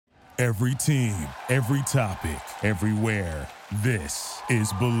Every team, every topic, everywhere. This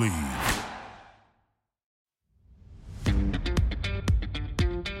is Believe.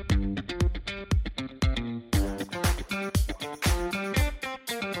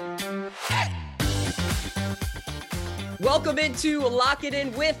 Welcome into Lock It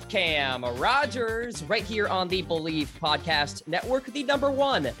In with Cam Rogers, right here on the Believe Podcast Network, the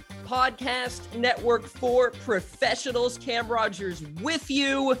 #1 podcast network for professionals. Cam Rogers with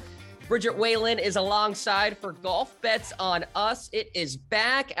you. Bridget Whalen is alongside for Golf Bets on Us. It is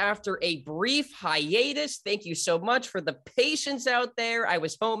back after a brief hiatus. Thank you so much for the patience out there. I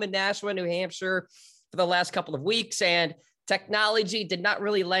was home in Nashua, New Hampshire for the last couple of weeks, and technology did not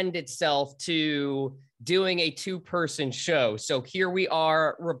really lend itself to doing a two-person show. So here we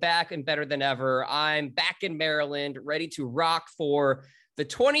are. We're back and better than ever. I'm back in Maryland, ready to rock for the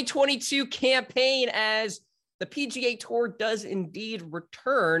 2022 campaign as the PGA Tour does indeed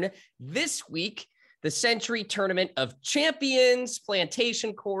return this week. The Century Tournament of Champions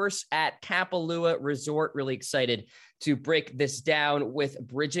Plantation Course at Kapalua Resort. Really excited to break this down with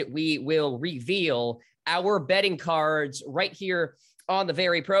Bridget. We will reveal our betting cards right here on the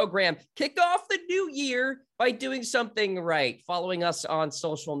very program. Kick off the new year by doing something right. Following us on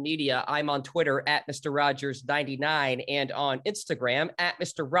social media. I'm on Twitter at Mr. Rogers99 and on Instagram at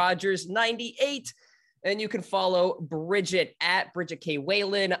Mr. Rogers98. And you can follow Bridget at Bridget K.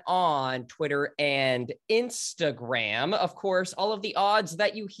 Whalen on Twitter and Instagram. Of course, all of the odds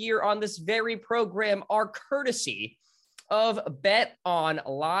that you hear on this very program are courtesy of Bet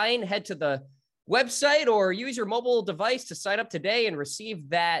Online. Head to the website or use your mobile device to sign up today and receive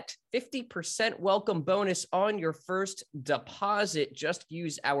that 50% welcome bonus on your first deposit. Just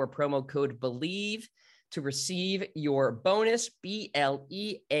use our promo code BELIEVE to receive your bonus,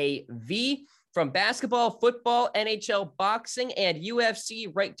 BLEAV. From basketball, football, NHL, boxing, and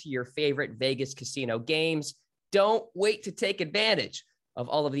UFC, right to your favorite Vegas casino games. Don't wait to take advantage of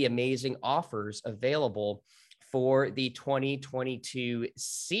all of the amazing offers available for the 2022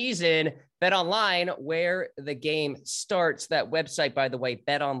 season. Bet Online, where the game starts. That website, by the way,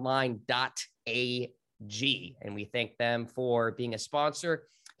 betonline.ag. And we thank them for being a sponsor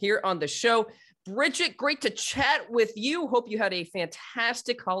here on the show. Bridget, great to chat with you. Hope you had a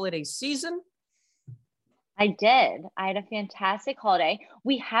fantastic holiday season. I did. I had a fantastic holiday.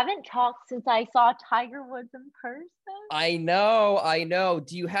 We haven't talked since I saw Tiger Woods in person. I know.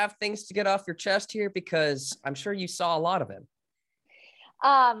 Do you have things to get off your chest here? Because I'm sure you saw a lot of him.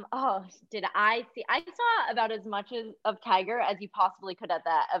 Did I see? I saw about as much of Tiger as you possibly could at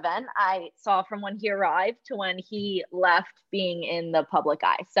that event. I saw from when he arrived to when he left being in the public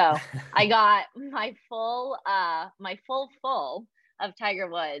eye. So I got my full of Tiger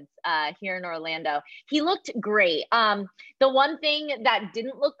Woods here in Orlando. He looked great. The one thing that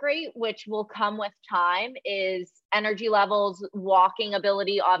didn't look great, which will come with time, is energy levels, walking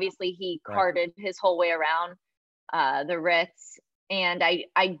ability. Obviously, he carted his whole way around the Ritz. And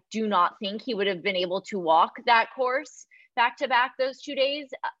I do not think he would have been able to walk that course back to back those 2 days.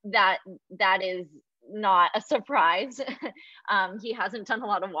 That is not a surprise. He hasn't done a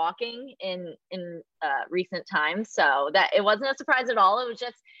lot of walking in recent times, so that it wasn't a surprise at all. It was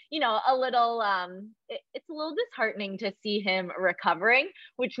just, a little it's a little disheartening to see him recovering,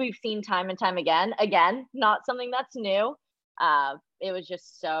 which we've seen time and time again, not something that's new. It was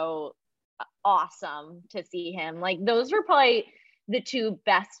just so awesome to see him. Like, those were probably the two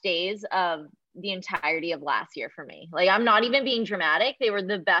best days of the entirety of last year for me. Like, I'm not even being dramatic. They were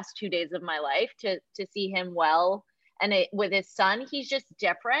the best 2 days of my life to see him well. And with his son, he's just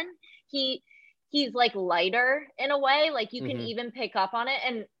different. He's like lighter in a way, like you can even pick up on it.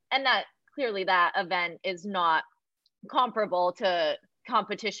 And that clearly that event is not comparable to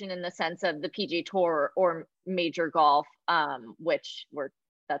competition in the sense of the PGA Tour or major golf,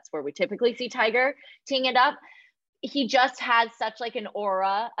 that's where we typically see Tiger teeing it up. He just has such like an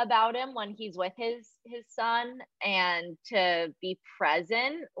aura about him when he's with his son, and to be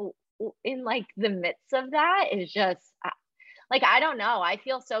present in like the midst of that is just like, I don't know. I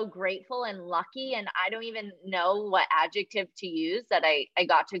feel so grateful and lucky, and I don't even know what adjective to use that I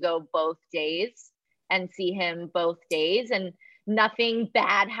got to go both days and see him both days, and nothing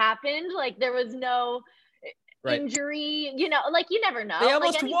bad happened. Like, there was no injury, like, you never know. They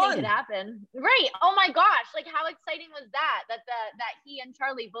almost like, anything won. could happen. Right. Oh my gosh. Like, how exciting was that he and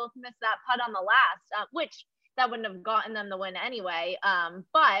Charlie both missed that putt on the last, which that wouldn't have gotten them the win anyway.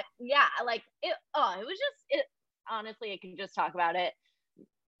 But yeah, like it was just, honestly, I can just talk about it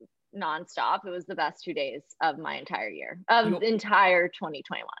nonstop. It was the best 2 days of my entire year, entire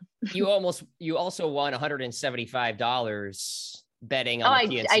 2021. You also won $175 betting on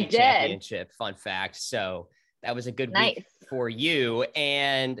the I PNC did. Championship. Fun fact. So that was a good week for you.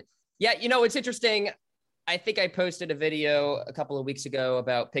 And yeah, it's interesting. I think I posted a video a couple of weeks ago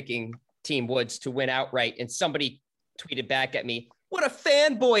about picking Team Woods to win outright, and somebody tweeted back at me, "What a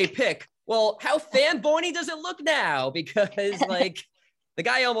fanboy pick." Well, how fanboy does it look now? Because like the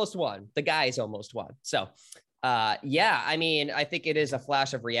guys almost won. So yeah, I mean, I think it is a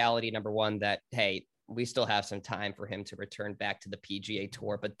flash of reality, number one, that, hey, we still have some time for him to return back to the PGA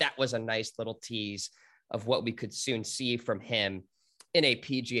Tour. But that was a nice little tease of what we could soon see from him in a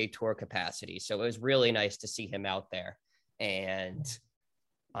PGA Tour capacity. So it was really nice to see him out there. And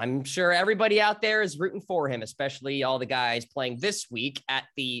I'm sure everybody out there is rooting for him, especially all the guys playing this week at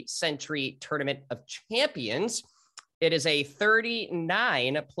the Sentry Tournament of Champions. It is a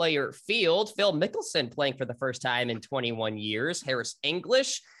 39-player field. Phil Mickelson playing for the first time in 21 years. Harris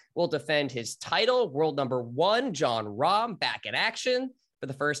English will defend his title. World number 1, Jon Rahm, back in action for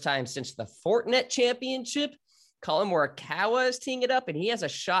the first time since the Fortinet Championship. Colin Morikawa is teeing it up, and he has a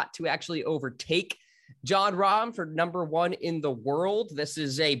shot to actually overtake Jon Rahm for number 1 in the world. This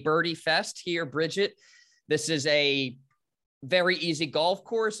is a birdie fest here, Bridget. This is a very easy golf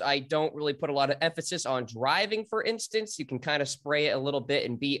course. I don't really put a lot of emphasis on driving, for instance. You can kind of spray it a little bit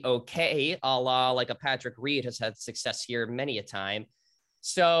and be okay, a la like a Patrick Reed has had success here many a time.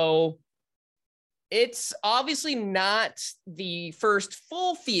 So it's obviously not the first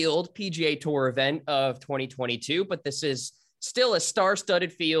full field PGA Tour event of 2022, but this is still a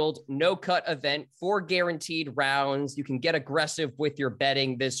star-studded field, no-cut event, 4 guaranteed rounds. You can get aggressive with your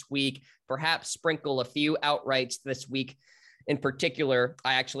betting this week, perhaps sprinkle a few outrights this week. In particular,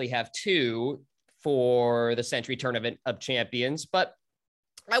 I actually have 2 for the Sentry Tournament of Champions, but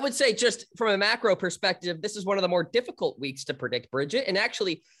I would say just from a macro perspective, this is one of the more difficult weeks to predict, Bridget, and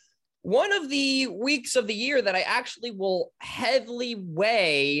actually one of the weeks of the year that I actually will heavily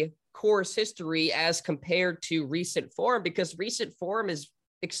weigh course history as compared to recent form, because recent form is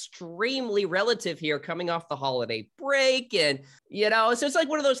extremely relative here coming off the holiday break. And, so it's like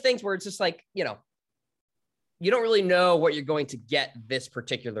one of those things where it's just like, you don't really know what you're going to get this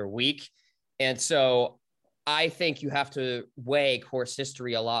particular week. And so I think you have to weigh course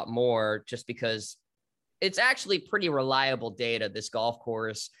history a lot more, just because it's actually pretty reliable data, this golf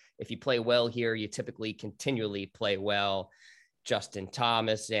course. If you play well here, you typically continually play well. Justin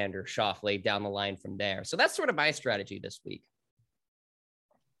Thomas, Xander Schauffele down the line from there. So that's sort of my strategy this week.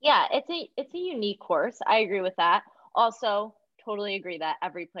 Yeah, it's a unique course. I agree with that. Also, totally agree that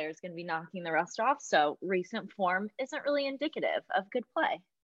every player is going to be knocking the rust off. So recent form isn't really indicative of good play.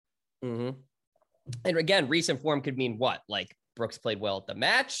 Mm-hmm. And again, recent form could mean what? Like Brooks played well at the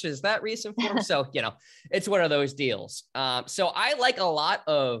match. Is that recent form? So, it's one of those deals. So I like a lot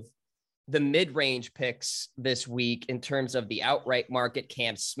of the mid-range picks this week in terms of the outright market.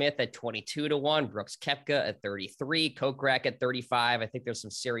 Cam Smith at 22-1, Brooks Koepka at 33, Kokrak at 35. I think there's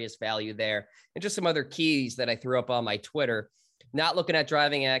some serious value there. And just some other keys that I threw up on my Twitter. Not looking at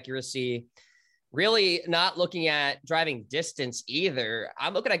driving accuracy, really not looking at driving distance either.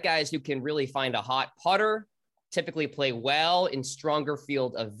 I'm looking at guys who can really find a hot putter, typically play well in stronger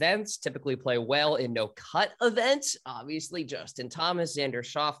field events, typically play well in no-cut events. Obviously, Justin Thomas, Xander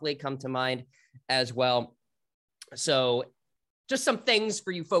Schauffele come to mind as well. So just some things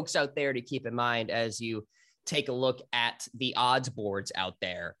for you folks out there to keep in mind as you take a look at the odds boards out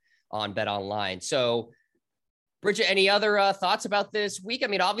there on BetOnline. So Bridget, any other thoughts about this week? I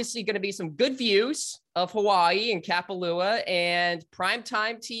mean, obviously going to be some good views of Hawaii and Kapalua and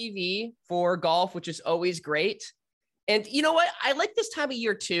primetime TV for golf, which is always great. And you know what? I like this time of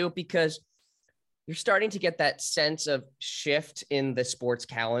year too, because you're starting to get that sense of shift in the sports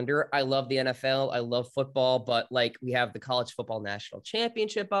calendar. I love the NFL. I love football, but like we have the college football national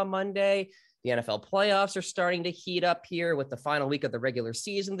championship on Monday. The NFL playoffs are starting to heat up here with the final week of the regular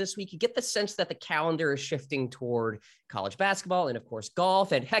season this week. You get the sense that the calendar is shifting toward college basketball and, of course,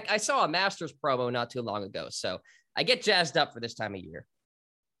 golf. And heck, I saw a Masters promo not too long ago. So I get jazzed up for this time of year.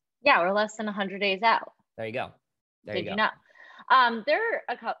 Yeah, we're less than 100 days out. There you go. Did you know? There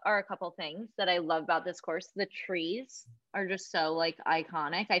are a couple things that I love about this course. The trees are just so like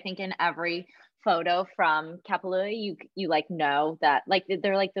iconic. I think in every photo from Kapalua, you like know that like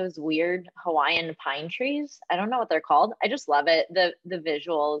they're like those weird Hawaiian pine trees. I don't know what they're called. I just love it. The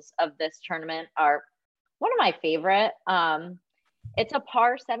visuals of this tournament are one of my favorite. It's a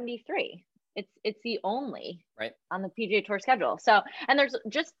par 73. It's the only right on the PGA Tour schedule. So, and there's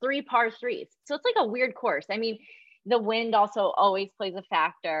just 3 par 3s. So it's like a weird course. I mean, the wind also always plays a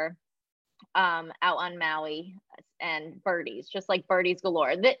factor. out on Maui and birdies, just like birdies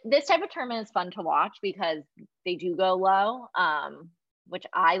galore. This type of tournament is fun to watch because they do go low, which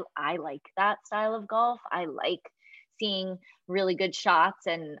I like that style of golf. I like seeing really good shots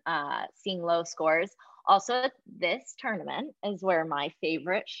and seeing low scores. Also, this tournament is where my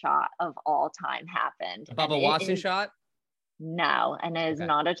favorite shot of all time happened. Bubba Watson shot? No, and it is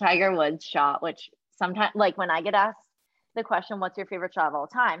not a Tiger Woods shot, which sometimes, like when I get asked the question, what's your favorite shot of all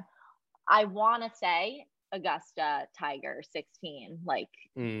time? I want to say Augusta Tiger 16, like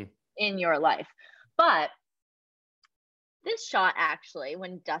in your life. But this shot actually,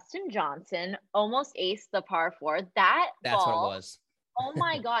 when Dustin Johnson almost aced the par 4, that's ball, what it was. Oh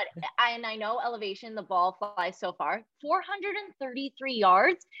my God. And I know elevation, the ball flies so far, 433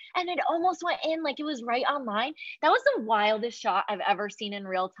 yards, and it almost went in, like it was right on line. That was the wildest shot I've ever seen in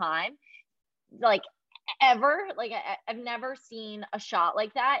real time. Like ever. Like I've never seen a shot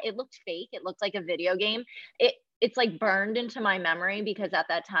like that. It looked fake. It looked like a video game. It's like burned into my memory because at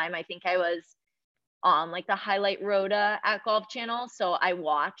that time I think I was on like the highlight rota at Golf Channel. So I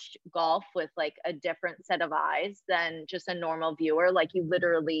watched golf with like a different set of eyes than just a normal viewer. Like you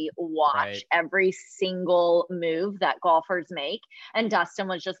literally watch every single move that golfers make. And Dustin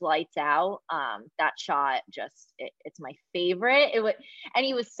was just lights out. That shot just, it's my favorite. And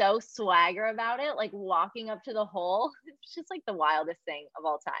he was so swagger about it, like walking up to the hole. It's just like the wildest thing of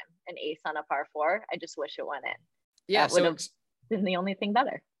all time. An ace on a par 4. I just wish it went in. Yeah. That would have been the only thing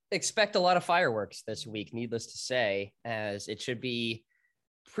better. Expect a lot of fireworks this week, needless to say, as it should be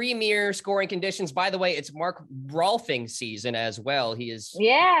premier scoring conditions. By the way, it's Mark Rolfing season as well. He is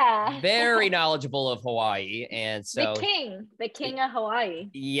very knowledgeable of Hawaii. And so the king of Hawaii.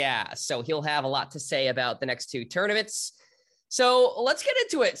 Yeah. So he'll have a lot to say about the next 2 tournaments. So let's get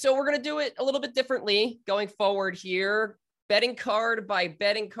into it. So we're going to do it a little bit differently going forward here. Betting card by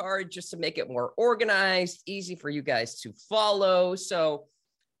betting card, just to make it more organized, easy for you guys to follow. So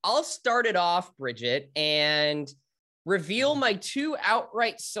I'll start it off, Bridget, and reveal my 2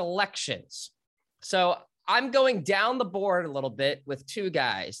 outright selections. So I'm going down the board a little bit with 2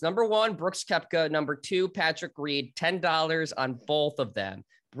 guys. Number 1, Brooks Koepka. Number 2, Patrick Reed. $10 on both of them.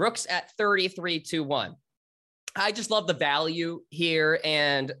 Brooks at 33-1. I just love the value here,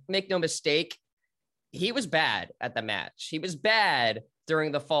 and make no mistake, he was bad at the match. He was bad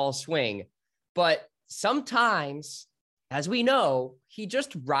during the fall swing, but sometimes, as we know, he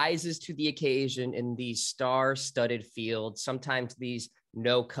just rises to the occasion in these star-studded fields, sometimes these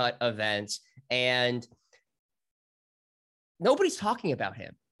no-cut events, and nobody's talking about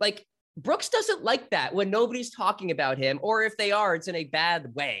him. Like, Brooks doesn't like that when nobody's talking about him, or if they are, it's in a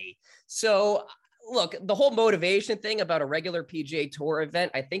bad way. So, look, the whole motivation thing about a regular PGA Tour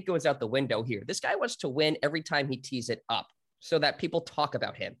event, I think goes out the window here. This guy wants to win every time he tees it up, so that people talk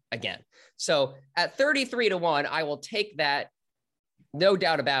about him again. So at 33-1, I will take that, no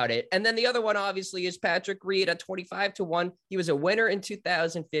doubt about it. And then the other one, obviously, is Patrick Reed at 25-1. He was a winner in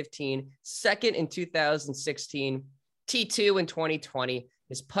 2015, second in 2016, T2 in 2020.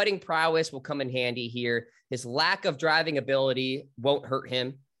 His putting prowess will come in handy here. His lack of driving ability won't hurt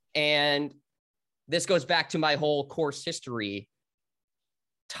him. And this goes back to my whole course history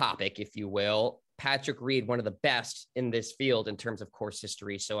topic, if you will. Patrick Reed, one of the best in this field in terms of course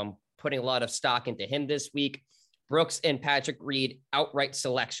history. So I'm putting a lot of stock into him this week. Brooks and Patrick Reed, outright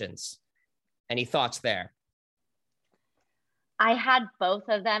selections. Any thoughts there? I had both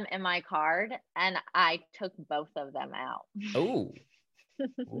of them in my card, and I took both of them out. Oh,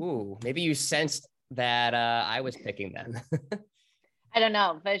 ooh, maybe you sensed that I was picking them. I don't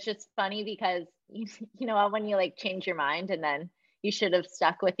know, but it's just funny because you know when you like change your mind and then you should have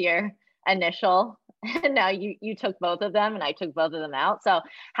stuck with your initial, and now you took both of them and I took both of them out. So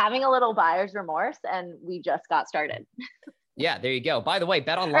having a little buyer's remorse, and we just got started. Yeah, there you go. By the way,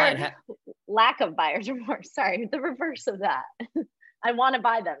 Bet Online lack of buyer's remorse. Sorry, the reverse of that. I want to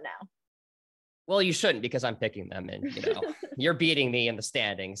buy them now. Well, you shouldn't, because I'm picking them, and you're beating me in the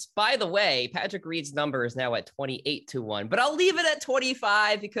standings. By the way, Patrick Reed's number is now at 28-1, but I'll leave it at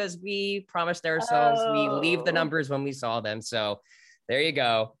 25 because we promised ourselves we leave the numbers when we saw them. So there you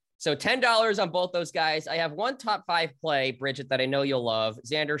go. So $10 on both those guys. I have one top 5 play, Bridget, that I know you'll love.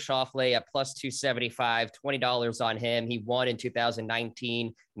 Xander Schauffele at plus 275, $20 on him. He won in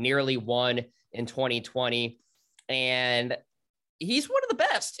 2019, nearly won in 2020. And he's one of the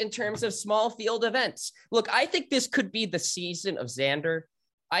best in terms of small field events. Look, I think this could be the season of Xander.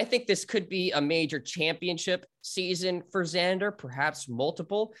 I think this could be a major championship season for Xander, perhaps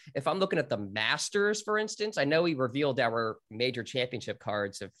multiple. If I'm looking at the Masters, for instance, I know we revealed our major championship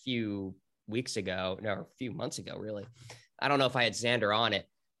cards a few months ago, really. I don't know if I had Xander on it,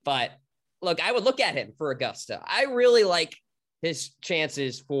 but look, I would look at him for Augusta. I really like his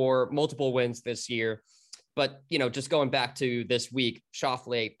chances for multiple wins this year. But, just going back to this week,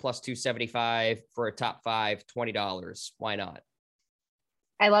 Schauffele plus 275 for a top 5, $20. Why not?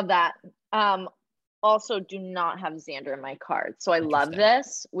 I love that. Also do not have Xander in my card. So I love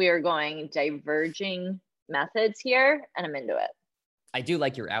this. We are going diverging methods here, and I'm into it. I do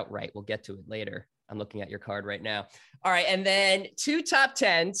like your outright. We'll get to it later. I'm looking at your card right now. All right. And then 2 top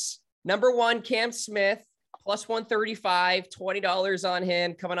 10s. Number 1, Cam Smith, plus 135, $20 on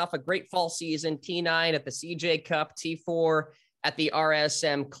him, coming off a great fall season. T9 at the CJ Cup, T4 at the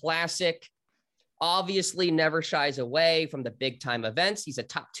RSM Classic. Obviously never shies away from the big time events. He's a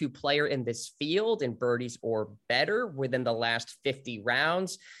top 2 player in this field in birdies or better within the last 50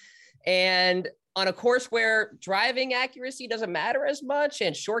 rounds. And on a course where driving accuracy doesn't matter as much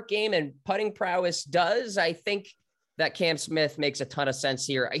and short game and putting prowess does, I think that Cam Smith makes a ton of sense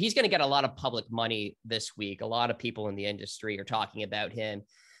here. He's going to get a lot of public money this week. A lot of people in the industry are talking about him.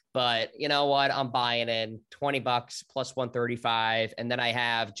 But you know what? I'm buying in $20 plus 135. And then I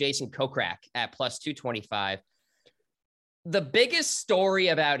have Jason Kokrak at plus 225. The biggest story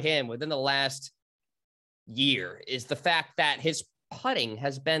about him within the last year is the fact that his putting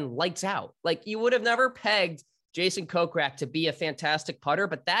has been lights out. Like, you would have never pegged Jason Kokrak to be a fantastic putter,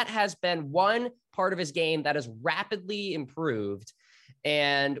 but that has been one part of his game that has rapidly improved.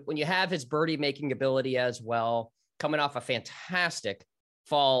 And when you have his birdie making ability as well, coming off a fantastic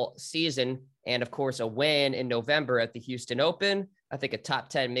fall season, and of course a win in November at the Houston Open, I think a top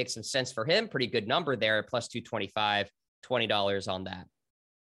 10 makes some sense for him. Pretty good number there at plus 225, $20 on that.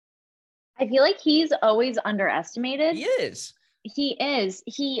 I feel like he's always underestimated. He is.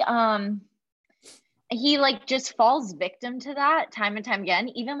 He like just falls victim to that time and time again,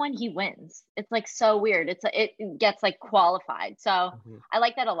 even when he wins. It's like so weird. It gets like qualified. So I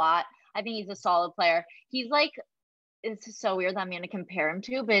like that a lot. I think he's a solid player. He's like, it's so weird that I'm going to compare him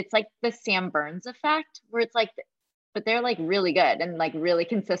to, but it's like the Sam Burns effect, where it's like, but they're like really good and like really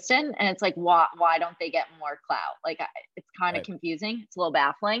consistent. And it's like, why don't they get more clout? Like, it's kind of confusing. It's a little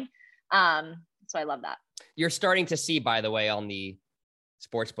baffling. So I love that. You're starting to see, by the way, on the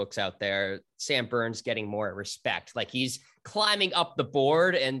sports books out there, Sam Burns getting more respect. Like, he's climbing up the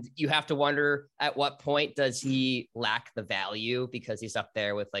board, and you have to wonder at what point does he lack the value because he's up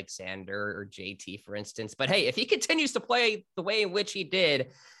there with like Xander or JT, for instance. But hey, if he continues to play the way in which he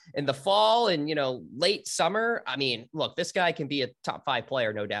did in the fall and, late summer, I mean, look, this guy can be a top 5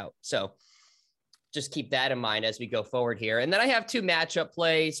 player, no doubt. So just keep that in mind as we go forward here. And then I have 2 matchup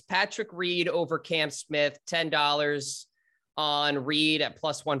plays. Patrick Reed over Cam Smith, $10 on Reed at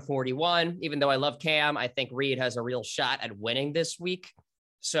plus 141. Even though I love Cam, I think Reed has a real shot at winning this week.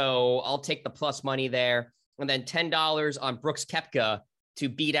 So I'll take the plus money there. And then $10 on Brooks Koepka to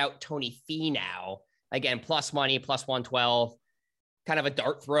beat out Tony Finau. Again, plus money, plus 112. Kind of a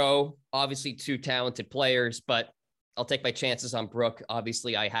dart throw. Obviously 2 talented players, but I'll take my chances on Brooke.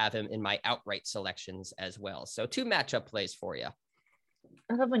 Obviously, I have him in my outright selections as well. So 2 matchup plays for you.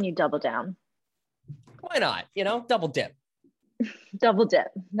 I love when you double down. Why not? Double dip. Double dip.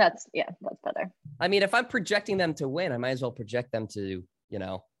 That's better. I mean, if I'm projecting them to win, I might as well project them to,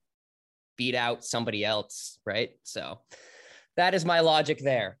 beat out somebody else, right? So that is my logic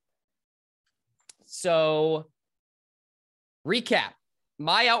there. So recap.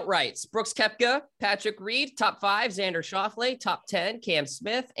 My outrights: Brooks Koepka, Patrick Reed, top 5, Xander Schauffele, top 10, Cam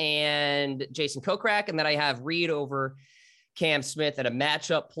Smith and Jason Kokrak. And then I have Reed over Cam Smith in a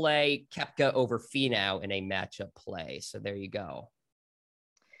matchup play, Koepka over Finau in a matchup play. So there you go.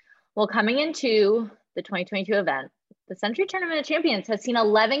 Well, coming into the 2022 event, the Century Tournament of Champions has seen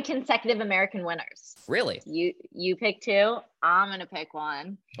 11 consecutive American winners. Really? You pick 2. I'm going to pick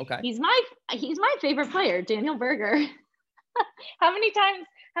 1. Okay. He's my favorite player, Daniel Berger. How many times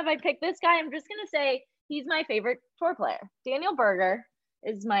have I picked this guy? I'm just going to say he's my favorite tour player. Daniel Berger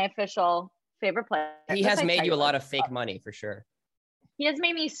is my official favorite player. He has made you a lot of fake money for sure. He has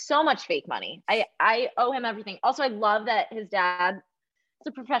made me so much fake money. I owe him everything. Also, I love that his dad is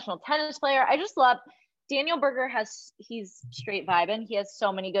a professional tennis player. I just love Daniel Berger. He's straight vibing. He has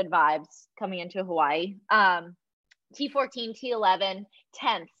so many good vibes coming into Hawaii. T14, T11,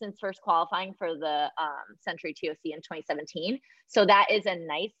 10th since first qualifying for the Century TOC in 2017. So that is a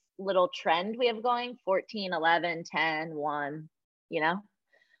nice little trend we have going: 14, 11, 10, 1,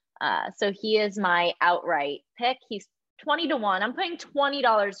 so he is my outright pick. He's 20-1. I'm putting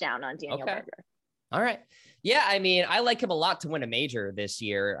 $20 down on Daniel Berger. All right. Yeah, I mean, I like him a lot to win a major this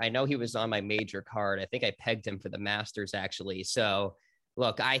year. I know he was on my major card. I think I pegged him for the Masters, actually. So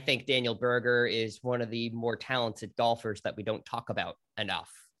look, I think Daniel Berger is one of the more talented golfers that we don't talk about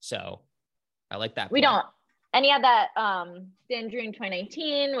enough. So I like that. We don't. And he had that injury in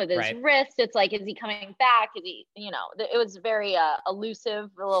 2019 with his wrist. It's like, is he coming back? Is he, it was very elusive,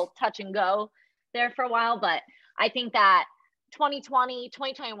 a little touch and go there for a while. But I think that 2020,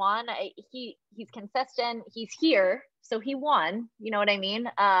 2021, he's consistent. He's here. So he won. You know what I mean?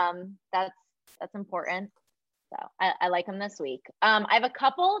 That's important. So I like him this week. I have a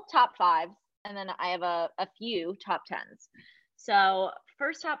couple top fives, and then I have a few top tens. So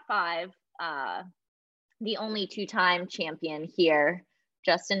first top five, the only two-time champion here,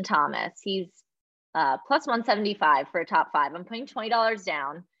 Justin Thomas. He's plus 175 for a top five. I'm putting $20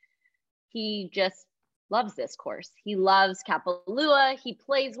 down. He just loves this course. He loves Kapalua. He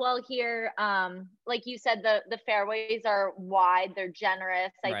plays well here. Like you said, the fairways are wide. They're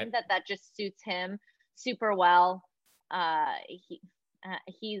generous. I think that just suits him super well.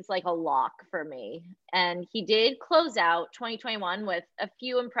 He's like a lock for me. And he did close out 2021 with a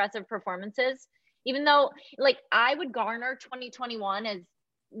few impressive performances. Even though, like, I would garner 2021 as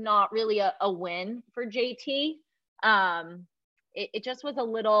not really a win for JT. It just was a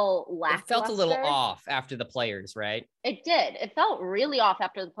little lackluster. It felt a little off after the Players, right? It did. It felt really off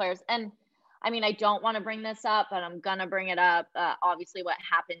after the Players. And I mean, I don't want to bring this up, but I'm going to bring it up. Obviously, what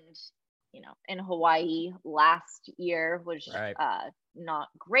happened, in Hawaii last year was not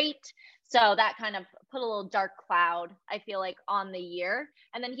great. So that kind of put a little dark cloud, I feel like, on the year.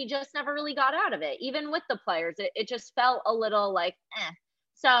 And then he just never really got out of it. Even with the Players, it just felt a little like, eh.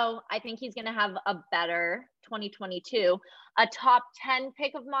 So I think he's going to have a better 2022. A top 10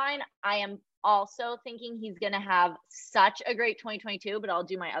 pick of mine, I am also thinking he's going to have such a great 2022, but I'll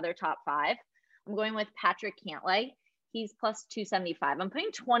do my other top five. I'm going with Patrick Cantlay. He's plus 275. I'm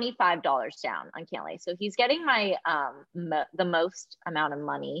putting $25 down on Cantlay. So he's getting my the most amount of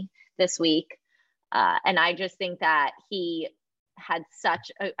money this week. And I just think that he had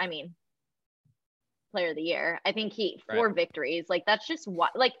such player of the year. I think four victories. Like, that's just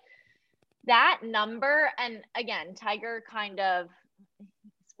what, like, that number. And again, Tiger kind of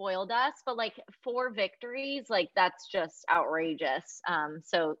spoiled us, but like 4 victories, like, that's just outrageous.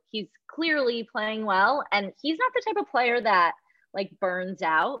 So he's clearly playing well, and he's not the type of player that like burns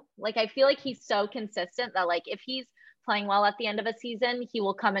out. Like, I feel like he's so consistent that, like, if he's playing well at the end of a season, he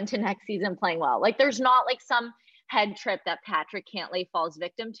will come into next season playing well. Like, there's not like some head trip that Patrick Cantlay falls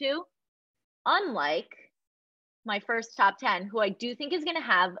victim to. Unlike my first top 10, who I do think is going to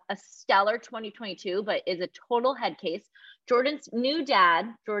have a stellar 2022, but is a total head case. Jordan's new dad,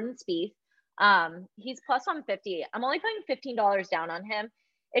 Jordan Spieth. He's plus 150. I'm only putting $15 down on him.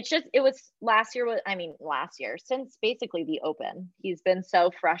 It was last year, since basically the Open, he's been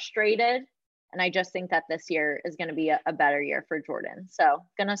so frustrated. And I just think that this year is going to be a better year for Jordan. So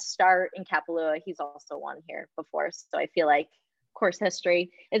going to start in Kapalua. He's also won here before. So I feel like course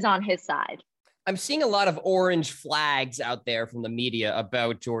history is on his side. I'm seeing a lot of orange flags out there from the media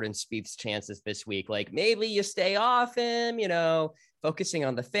about Jordan Spieth's chances this week. Like, maybe you stay off him, focusing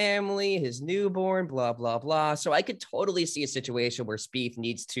on the family, his newborn, blah, blah, blah. So I could totally see a situation where Spieth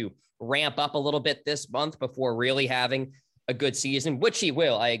needs to ramp up a little bit this month before really having a good season, which he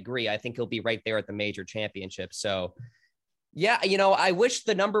will. I agree. I think he'll be right there at the major championship. So yeah, I wish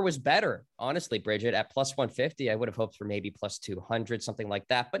the number was better. Honestly, Bridget, at plus 150, I would have hoped for maybe plus 200, something like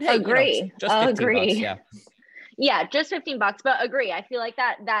that. But hey, agree. Just 15 bucks, yeah. Yeah, just $15, but agree. I feel like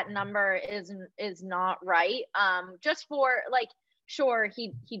that number is not right. Just for like, sure,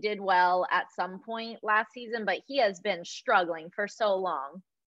 he did well at some point last season, but he has been struggling for so long.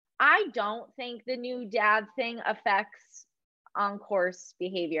 I don't think the new dad thing affects on course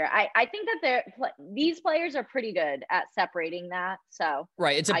behavior. I think that these players are pretty good at separating that. So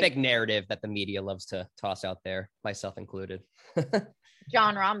right, it's a big narrative that the media loves to toss out there, myself included.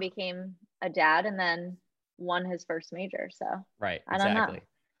 Jon Rahm became a dad and then won his first major. So right, I don't know.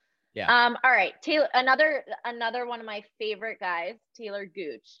 Yeah. All right, Taylor. Another one of my favorite guys, Taylor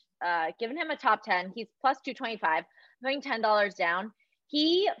Gooch. Giving him a top 10. He's plus 225. Putting $10 down.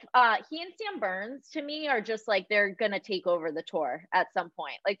 He and Sam Burns, to me, are just like, they're gonna take over the tour at some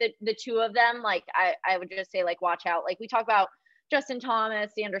point. Like the two of them, like I would just say, like, watch out. Like, we talk about Justin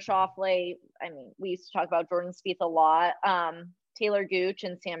Thomas, Xander Schauffele. I mean, we used to talk about Jordan Spieth a lot. Taylor Gooch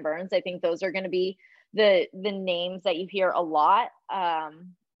and Sam Burns. I think those are going to be the names that you hear a lot.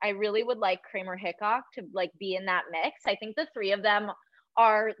 I really would like Kramer Hickok to like be in that mix. I think the three of them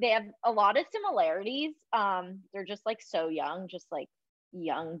they have a lot of similarities. They're just like so young, just like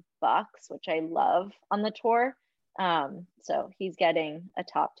young bucks, which I love on the tour. So he's getting a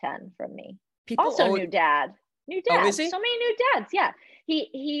top 10 from me. New dad. Oh, is he? So many new dads. Yeah.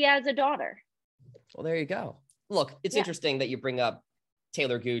 He has a daughter. Well, there you go. Look, it's interesting that you bring up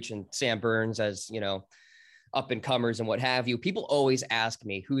Taylor Gooch and Sam Burns as, up and comers and what have you, people always ask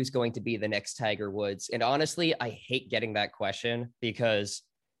me who is going to be the next Tiger Woods. And honestly, I hate getting that question because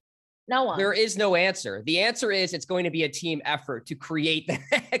no one. There is no answer. The answer is it's going to be a team effort to create the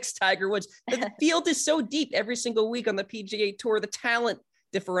next Tiger Woods. The field is so deep every single week on the PGA Tour. The talent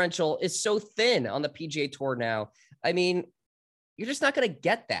differential is so thin on the PGA Tour now. I mean, you're just not going to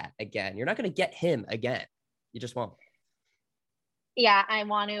get that again. You're not going to get him again. You just won't. Yeah, I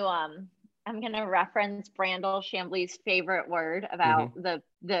want to I'm going to reference Brandel Chambly's favorite word about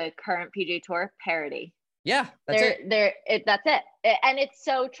the current PGA Tour, parity. Yeah, that's it. That's it. And it's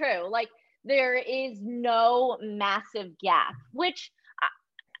so true. Like, there is no massive gap, which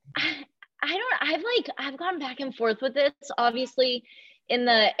I've gone back and forth with this. Obviously, in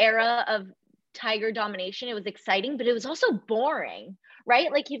the era of Tiger domination, it was exciting, but it was also boring,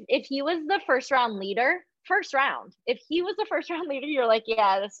 right? Like, if he was the first round leader, if he was the first round leader, you're like,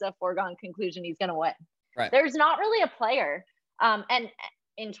 yeah, this is a foregone conclusion. He's going to win. Right. There's not really a player. And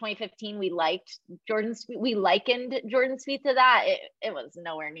in 2015, we likened Jordan Spieth to that. It was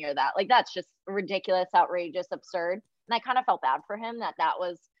nowhere near that. Like, that's just ridiculous, outrageous, absurd. And I kind of felt bad for him that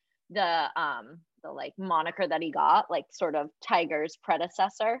was the like moniker that he got, like sort of Tiger's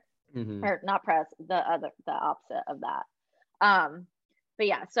predecessor, or not the opposite of that. But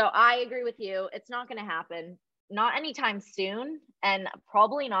yeah, so I agree with you. It's not going to happen, not anytime soon, and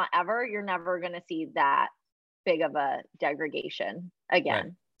probably not ever. You're never going to see that big of a degradation again.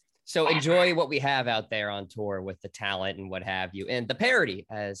 Right. So enjoy what we have out there on tour with the talent and what have you, and the parity,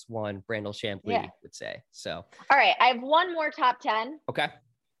 as one Brandel Chambly would say. So, all right, I have one more top 10. Okay.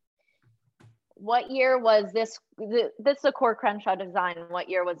 What year was this? This is a Core Crenshaw design.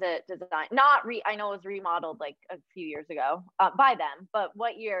 What year was it designed? I know it was remodeled like a few years ago by them, but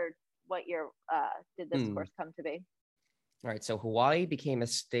what year did this course come to be? All right, so Hawaii became a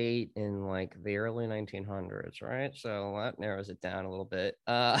state in like the early 1900s, right? So that narrows it down a little bit.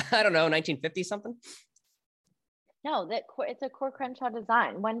 I don't know, 1950 something? No, it's a Core Crenshaw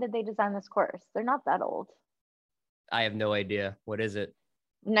design. When did they design this course? They're not that old. I have no idea. What is it?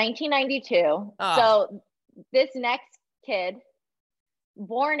 1992. So this next kid,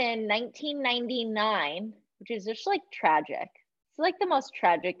 born in 1999, which is just like tragic. It's like the most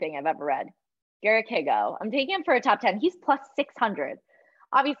tragic thing I've ever read. Garrick Higgo. I'm taking him for a top 10. He's plus 600.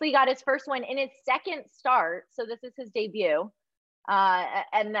 Obviously, he got his first win in his second start. So this is his debut.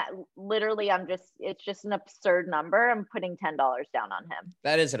 And that literally, it's just an absurd number. I'm putting $10 down on him.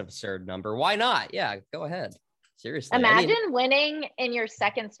 That is an absurd number. Why not? Yeah, go ahead. Seriously. Imagine winning in your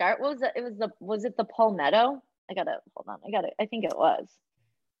second start. What was it? Was it the Palmetto? I think it was.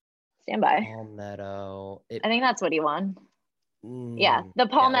 Stand by. Palmetto. I think that's what he won. Yeah, the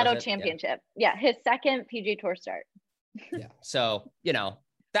Palmetto Championship. Yeah, his second PGA Tour start. Yeah. So,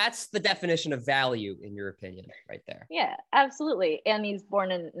 that's the definition of value in your opinion right there. Yeah, absolutely. And he's born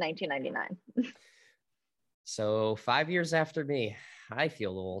in 1999. So 5 years after me, I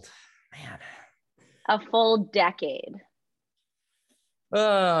feel old. Man. A full decade.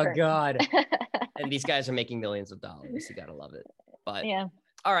 Oh, God. And these guys are making millions of dollars. You got to love it. But yeah.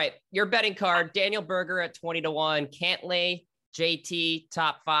 All right. Your betting card, Daniel Berger at 20-1, Cantlay, JT,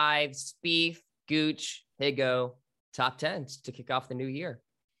 top 5, Spieth, Gooch, Higgo, top 10s to kick off the new year.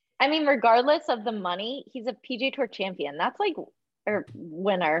 I mean, regardless of the money, he's a PGA Tour champion. That's like, or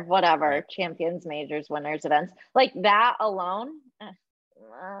winner, whatever, champions, majors, winners, events. Like that alone.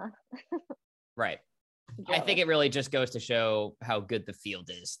 Right. I think it really just goes to show how good the field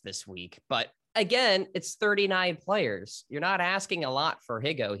is this week. But again, it's 39 players. You're not asking a lot for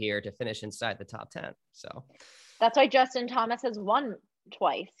Higgo here to finish inside the top 10. So that's why Justin Thomas has won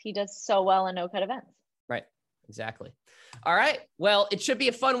twice. He does so well in no-cut events. Right. Exactly. All right. Well, it should be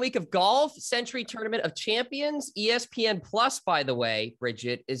a fun week of golf. Sentry Tournament of Champions. ESPN Plus, by the way,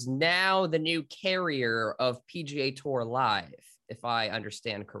 Bridget, is now the new carrier of PGA Tour Live, if I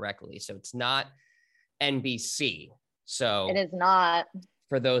understand correctly. So it's not NBC. So it is not.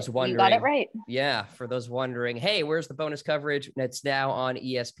 For those wondering, you got it right. Yeah, for those wondering, hey, where's the bonus coverage? It's now on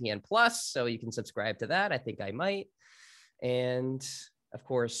ESPN Plus, so you can subscribe to that. I think I might. And of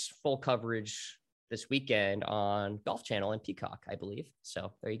course, full coverage this weekend on Golf Channel and Peacock, I believe.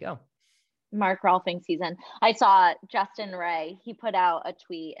 So there you go. Mark Rolfing season. I saw Justin Ray. He put out a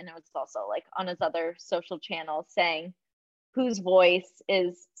tweet, and it was also like on his other social channels saying, whose voice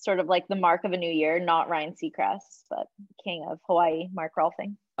is sort of like the mark of a new year, not Ryan Seacrest, but king of Hawaii, Mark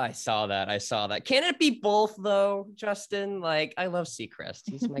Rolfing. I saw that. Can it be both though, Justin? Like, I love Seacrest.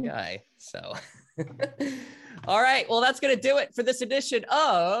 He's my guy. So, all right. Well, that's going to do it for this edition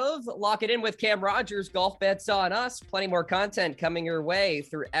of Lock It In with Cam Rogers. Golf Bets on Us. Plenty more content coming your way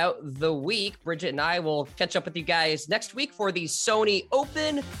throughout the week. Bridget and I will catch up with you guys next week for the Sony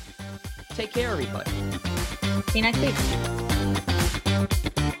Open. Take care, everybody. See you next week.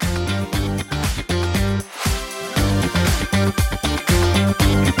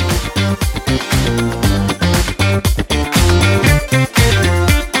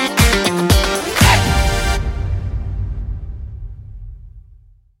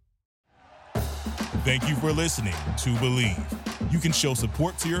 Thank you for listening to Believe. You can show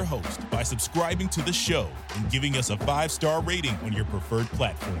support to your host by subscribing to the show and giving us a 5-star rating on your preferred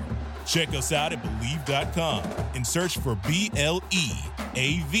platform. Check us out at Believe.com and search for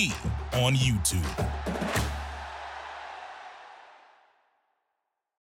BLEAV on YouTube.